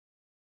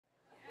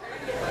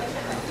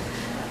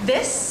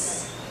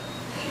This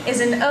is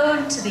an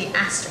ode to the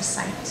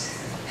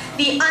astrocyte,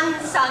 the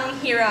unsung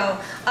hero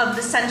of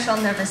the central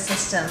nervous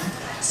system.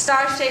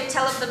 Star-shaped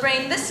tail of the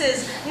brain, this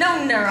is no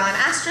neuron.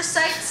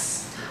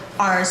 Astrocytes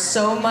are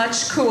so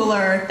much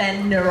cooler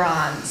than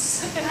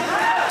neurons.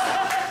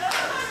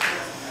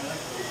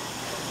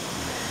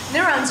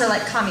 Neurons are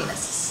like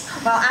communists,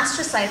 while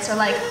astrocytes are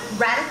like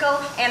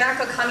radical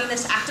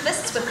anarcho-communist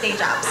activists with day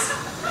jobs.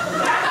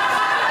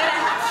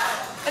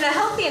 In a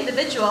healthy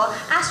individual,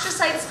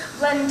 astrocytes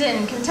blend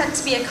in, content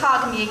to be a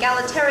cog in the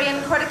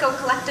egalitarian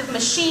cortico-collective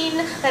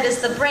machine that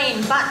is the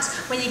brain. But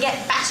when you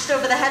get bashed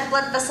over the head,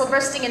 blood vessel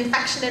bursting,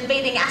 infection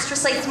invading,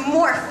 astrocytes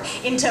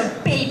morph into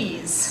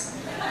babies.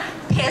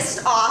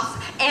 Pissed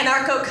off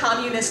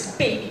anarcho-communist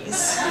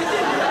babies.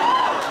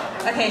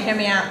 Okay, hear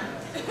me out.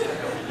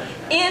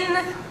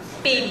 In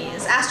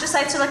babies,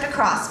 astrocytes are like a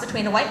cross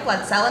between a white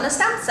blood cell and a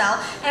stem cell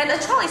and a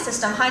trolley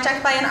system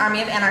hijacked by an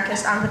army of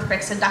anarchists armed with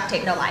bricks and duct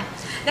tape, no lie.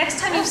 Next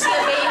time you see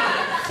a baby,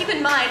 keep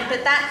in mind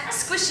that that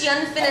squishy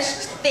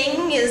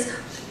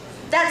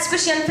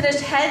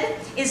unfinished head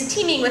is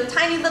teeming with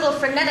tiny little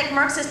frenetic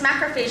Marxist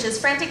macrophages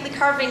frantically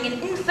carving an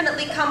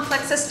infinitely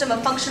complex system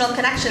of functional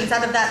connections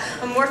out of that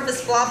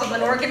amorphous blob of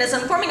an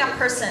organism, forming a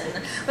person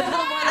with little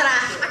more than a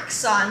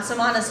hacksaw and some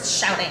honest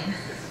shouting.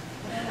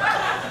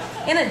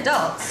 In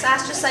adults,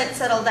 astrocytes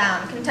settle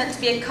down, content to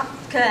be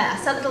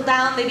settle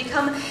down. They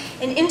become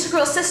an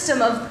integral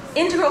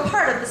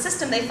part of the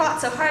system they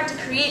fought so hard to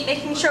create,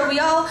 making sure we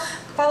all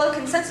follow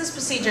consensus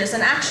procedures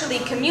and actually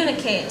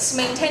communicate,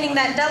 maintaining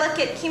that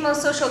delicate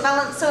chemosocial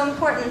balance so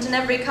important in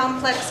every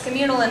complex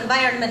communal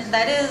environment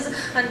that is,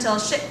 until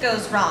shit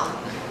goes wrong.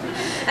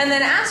 And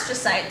then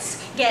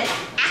astrocytes get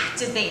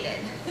activated.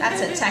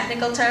 That's a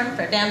technical term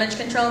for damage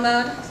control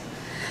mode.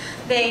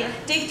 They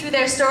dig through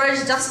their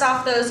storage, dust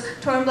off those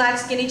torn black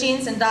skinny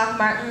jeans and Doc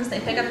Martens. They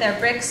pick up their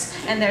bricks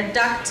and their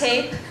duct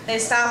tape. They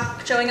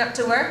stop showing up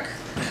to work,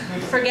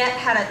 forget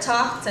how to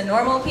talk to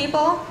normal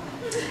people,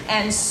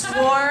 and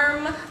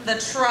swarm the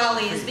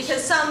trolleys.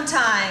 Because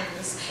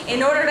sometimes,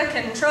 in order to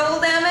control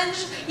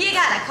damage, you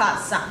gotta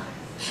cause some.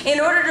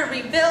 In order to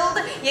rebuild,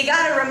 you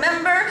gotta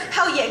remember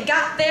how you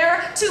got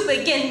there to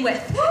begin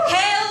with.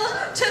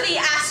 Hail to the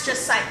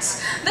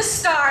astrocyte, the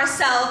star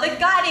cell, the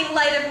guiding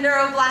light of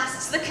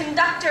neuroblasts, the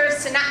conductor of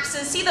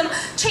synapses. See them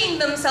chain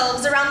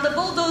themselves around the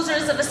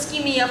bulldozers of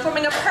ischemia,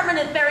 forming a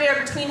permanent barrier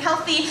between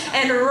healthy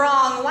and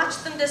wrong. Watch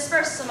them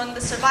disperse among the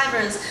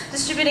survivors,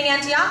 distributing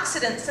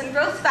antioxidants and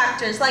growth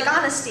factors like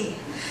honesty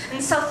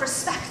and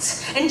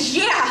self-respect. And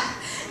yeah,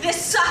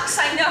 this sucks,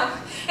 I know.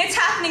 It's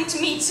happening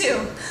to me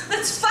too.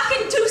 Let's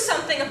fucking do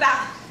something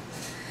about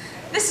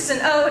it. This is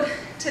an ode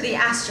to the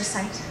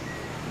astrocyte,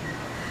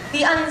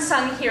 the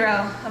unsung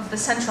hero of the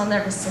central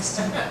nervous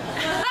system.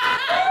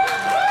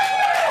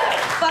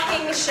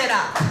 Fucking shit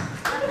up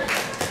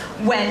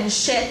when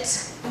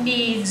shit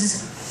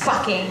needs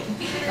fucking.